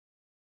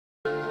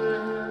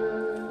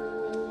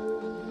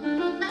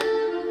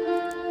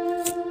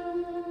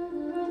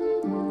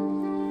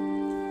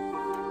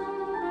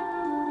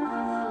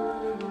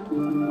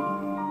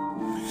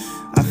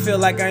feel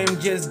like I am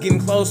just getting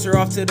closer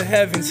off to the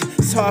heavens.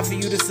 It's hard for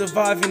you to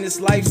survive in this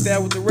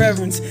lifestyle with the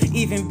reverence.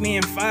 Even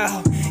being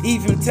foul,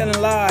 even telling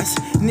lies.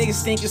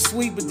 Niggas think it's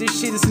sweet, but this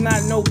shit is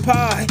not no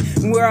pie.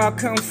 Where I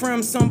come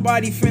from,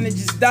 somebody finna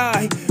just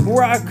die.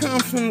 Where I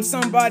come from,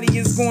 somebody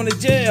is going to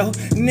jail.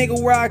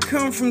 Nigga, where I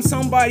come from,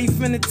 somebody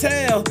finna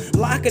tell.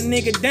 Lock a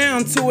nigga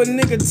down till a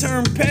nigga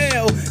turn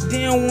pale.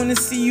 They don't wanna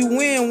see you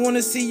win,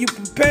 wanna see you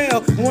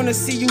propel. Wanna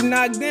see you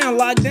knocked down,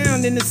 locked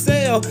down in the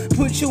cell.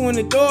 Put you in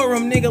the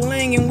doorroom, nigga,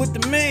 laying with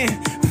the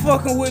man.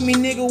 Fucking with me,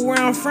 nigga, where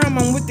I'm from,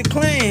 I'm with the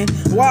clan.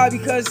 Why?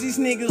 Because these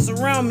niggas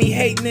around me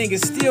hate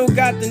niggas. Still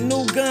got the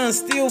new guns,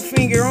 still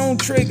finger on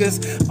triggers.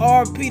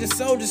 RP the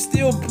soldiers,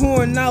 still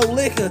pouring out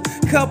liquor.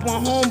 Couple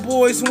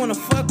homeboys wanna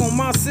fuck on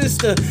my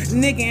sister.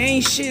 Nigga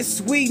ain't shit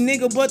sweet,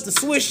 nigga, but the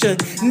swisher.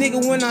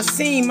 Nigga, when I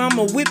see him,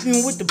 I'ma whip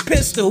him with the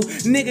pistol.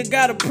 Nigga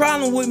got a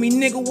problem with me,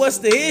 nigga, what's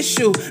the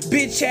issue?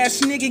 Bitch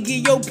ass nigga,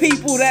 get your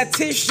people that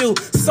tissue.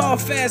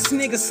 Soft ass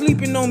nigga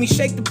sleeping on me,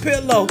 shake the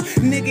pillow.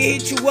 Nigga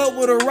hit you up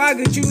with a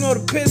rocket, you know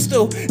the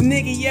pistol.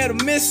 Nigga, yeah, the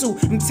missile.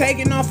 I'm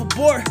taking off a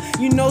board.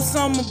 You know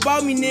something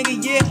about me,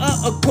 nigga,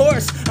 yeah, of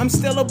course. I'm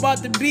still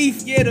about the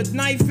beef, yeah, the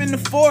knife and the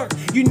fork.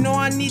 You know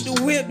I need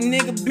the whip,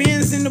 nigga,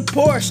 Benz in the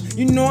Porsche.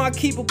 You know I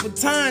keep a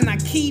baton, I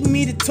keep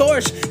me the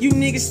torch. You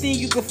niggas think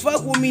you can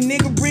fuck with me,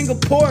 nigga, bring a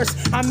Porsche.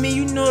 I mean,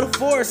 you know the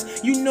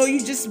force, you know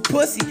you just a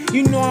pussy.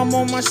 You know I'm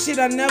on my shit,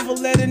 I never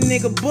let a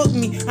nigga book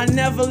me. I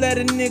never let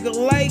a nigga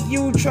like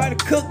you try to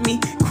cook me,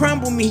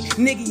 crumble me.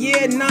 Nigga,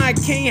 yeah, nah, it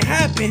can't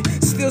happen.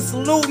 Still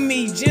salute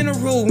me,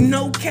 general,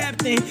 no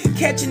captain.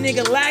 Catch a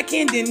nigga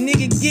lacking, then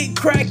nigga get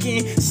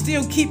cracking.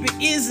 Still keep it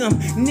ism,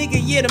 nigga,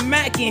 yeah, the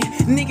mackin'.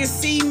 Nigga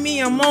see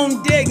me, I'm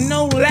on deck,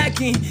 no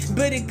lacking.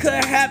 But it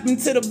could happen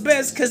to the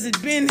best, cause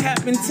it been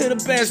happened to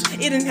the best. It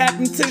didn't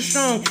happen to the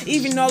strong,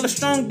 even all the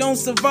strong don't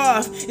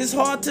survive. It's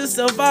hard to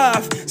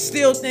survive,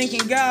 still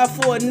thanking God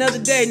for another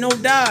day, no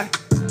die.